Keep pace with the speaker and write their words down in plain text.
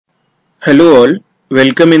Hello all,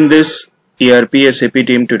 welcome in this ERP SAP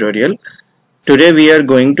team tutorial. Today we are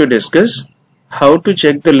going to discuss how to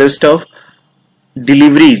check the list of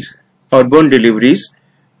deliveries, outbound deliveries,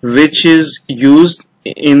 which is used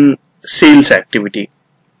in sales activity.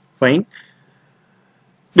 Fine.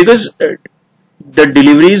 Because the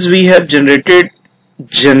deliveries we have generated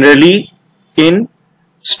generally in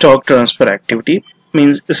stock transfer activity,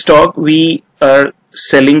 means stock we are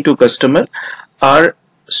selling to customer or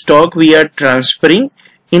stock we are transferring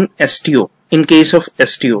in STO. In case of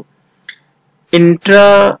STO,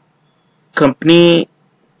 intra company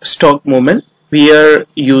stock movement, we are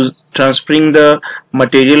transferring the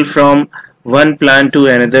material from one plant to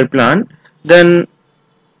another plant. Then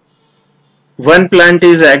one plant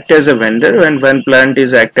is act as a vendor and one plant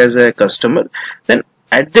is act as a customer. Then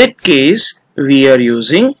at that case we are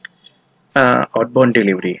using outbound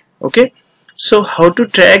delivery. Okay. So how to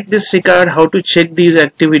track this record, how to check these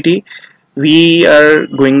activity, we are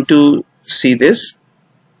going to see this.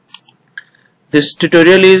 This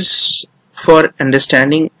tutorial is for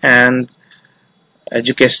understanding and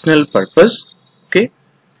educational purpose. Okay.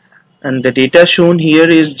 And the data shown here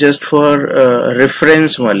is just for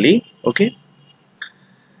reference only. Okay.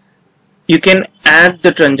 You can add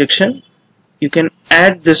the transaction. You can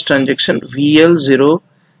add this transaction VL06,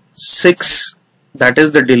 that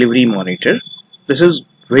is the delivery monitor. This is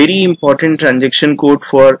very important transaction code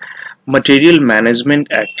for material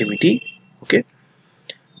management activity. Okay.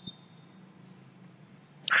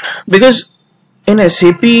 Because in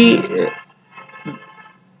SAP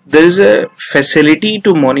there is a facility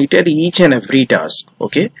to monitor each and every task.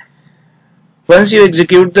 Okay. Once you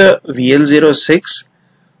execute the VL06,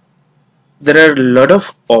 there are a lot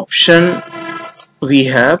of options we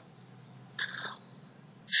have.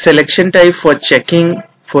 Selection type for checking,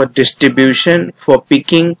 for distribution, for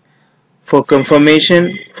picking, for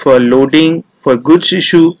confirmation, for loading, for goods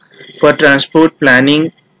issue, for transport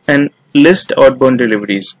planning, and list outbound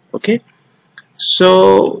deliveries. Okay.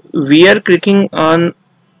 So we are clicking on,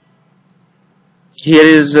 here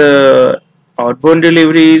is outbound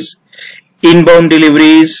deliveries, inbound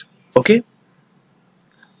deliveries. Okay.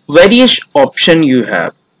 Various option you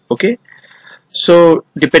have. Okay. So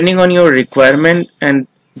depending on your requirement and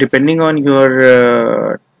depending on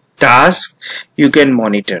your task, you can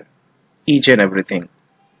monitor each and everything,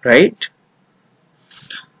 right?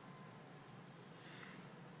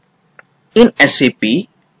 In SAP,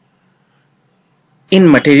 in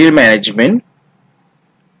material management,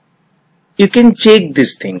 you can check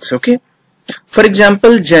these things. Okay. For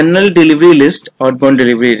example, general delivery list, outbound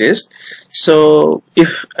delivery list. So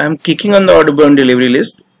if I'm clicking on the outbound delivery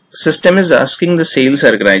list, system is asking the sales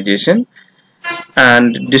organization,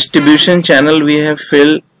 and distribution channel we have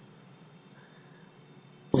filled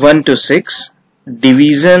 1 to 6,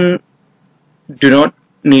 division do not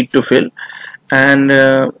need to fill, and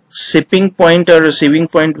shipping point or receiving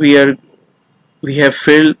point we have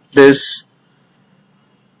filled this.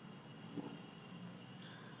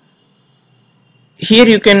 Here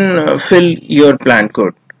you can fill your plant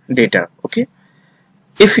code data. Okay.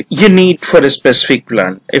 If you need for a specific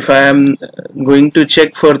plant, if I am going to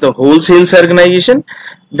check for the whole sales organization,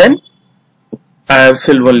 then I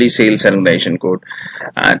fill only sales organization code.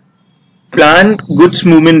 And plant goods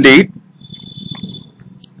movement date,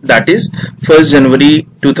 that is 1st January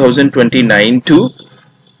 2029 to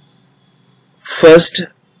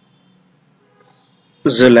 1st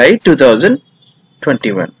July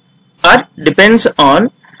 2021. Or depends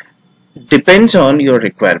on your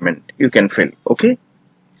requirement, you can fill. Okay.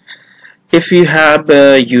 If you have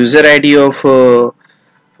a user ID of a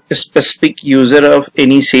specific user of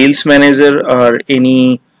any sales manager or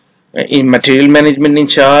any in material management in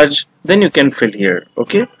charge, then you can fill here.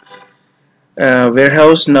 Okay.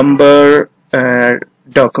 Warehouse number,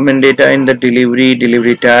 document data in the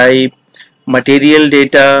delivery type, material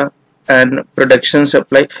data, and production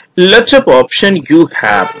supply. Lots of options you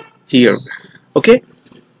have here. Okay.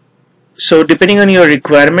 So depending on your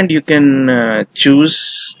requirement, you can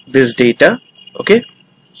choose this data. Okay.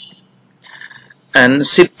 And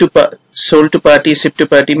sold to party, ship to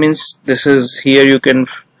party means this is here you can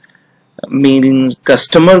means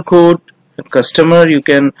customer code. Customer, you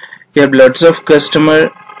have lots of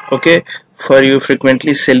customer. Okay. For you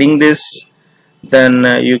frequently selling this, then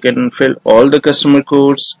you can fill all the customer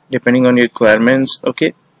codes depending on your requirements.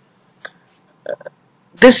 Okay.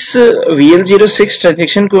 This VL06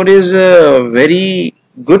 transaction code is a very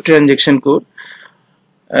good transaction code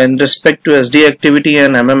in respect to SD activity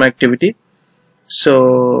and MM activity.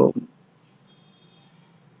 So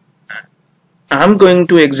I'm going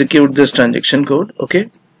to execute this transaction code.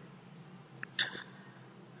 Okay.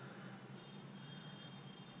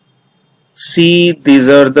 see these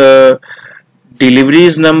are the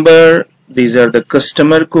deliveries number, these are the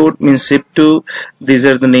customer code, means SIP2, these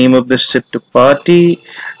are the name of the SIP2 party,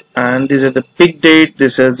 and these are the pick date,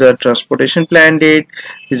 this is the transportation plan date,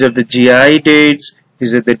 these are the GI dates,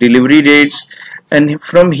 these are the delivery dates, and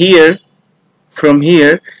from here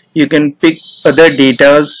you can pick other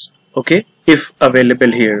datas, okay, if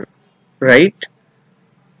available here, right,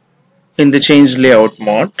 in the change layout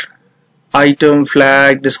mode. Item,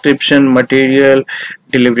 flag, description, material,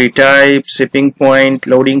 delivery type, shipping point,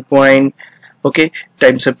 loading point, okay,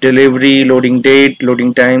 times of delivery, loading date,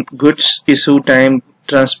 loading time, goods issue time,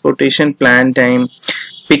 transportation plan time,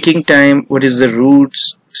 picking time, what is the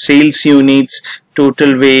routes, sales units,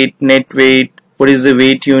 total weight, net weight, what is the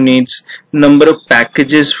weight units, number of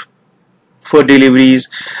packages for deliveries.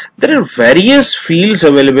 There are various fields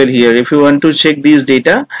available here if you want to check these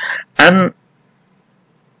data, and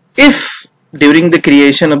if during the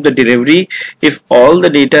creation of the delivery, if all the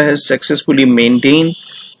data has successfully maintained,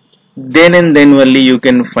 then and then only you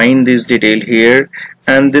can find this detail here,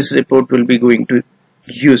 and this report will be going to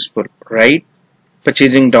useful, right?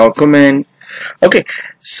 Purchasing document, okay,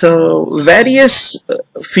 so various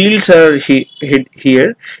fields are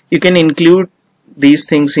here. You can include these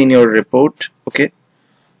things in your report, okay.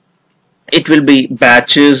 It will be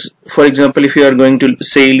batches. For example, if you are going to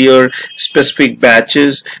sell your specific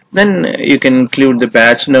batches, then you can include the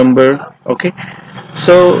batch number, okay.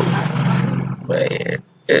 So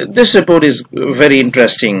this report is very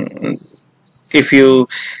interesting if you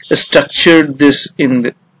structured this in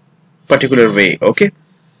the particular way, okay.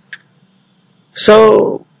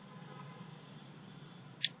 So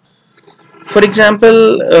for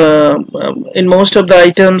example, in most of the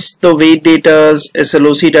items, the weight data,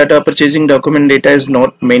 SLOC data, purchasing document data is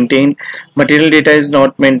not maintained, material data is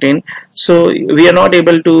not maintained, so we are not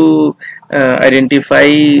able to identify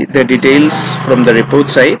the details from the report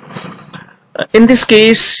side. In this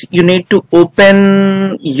case, you need to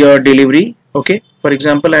open your delivery, okay. For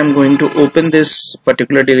example, I am going to open this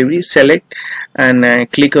particular delivery, select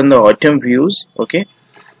and click on the item views, okay.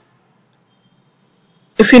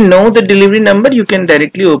 If you know the delivery number, you can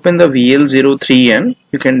directly open the VL03N,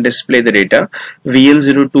 you can display the data.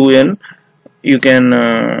 VL02N, you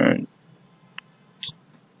can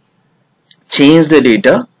change the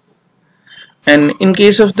data, and in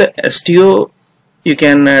case of the STO, you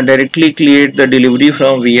can directly create the delivery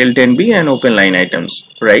from VL10B and open line items,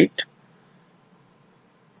 right?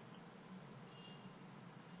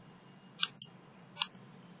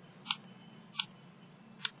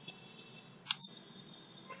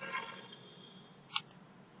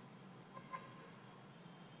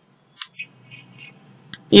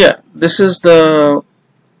 Yeah, this is the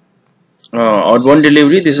outbound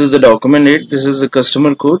delivery, this is the document date, this is the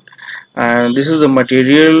customer code, and this is the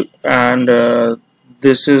material, and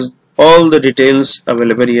this is all the details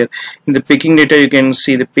available here. In the picking data, you can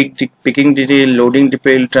see the picking detail, loading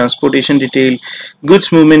detail, transportation detail,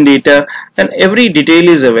 goods movement data, and every detail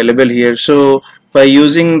is available here. So by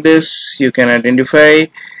using this, you can identify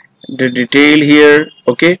the detail here,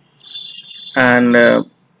 okay, and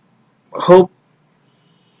hope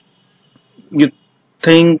you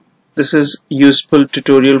think this is useful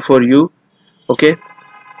tutorial for you, okay,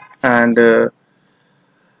 and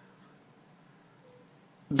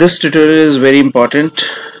this tutorial is very important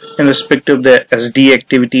in respect of the SD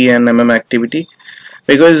activity and MM activity,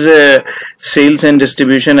 because sales and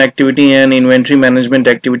distribution activity and inventory management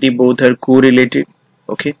activity both are correlated,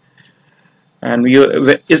 okay, and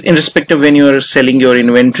in respect of when you are selling your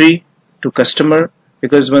inventory to customer,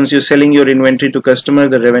 because once you're selling your inventory to customer,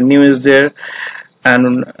 the revenue is there,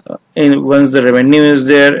 and once the revenue is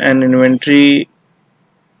there and inventory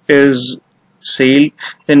is sold,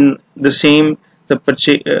 then the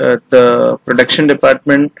production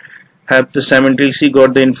department have to simultaneously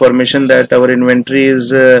got the information that our inventory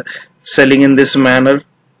is selling in this manner,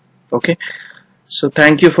 okay. So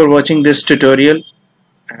thank you for watching this tutorial,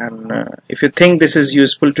 and if you think this is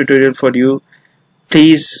useful tutorial for you,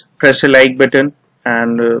 please press a like button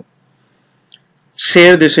and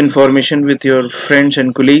share this information with your friends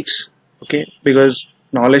and colleagues, okay, because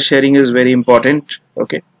knowledge sharing is very important,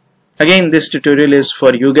 okay. Again, this tutorial is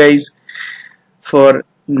for you guys for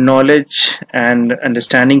knowledge and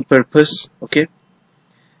understanding purpose, okay.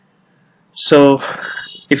 So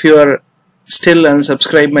if you are still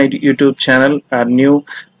unsubscribed my YouTube channel, are new,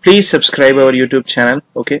 please subscribe our YouTube channel,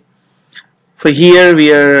 okay. For here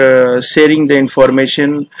we are sharing the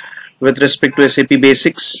information with respect to SAP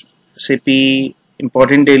basics, SAP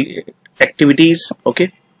important daily activities,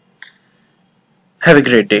 okay. Have a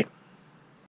great day.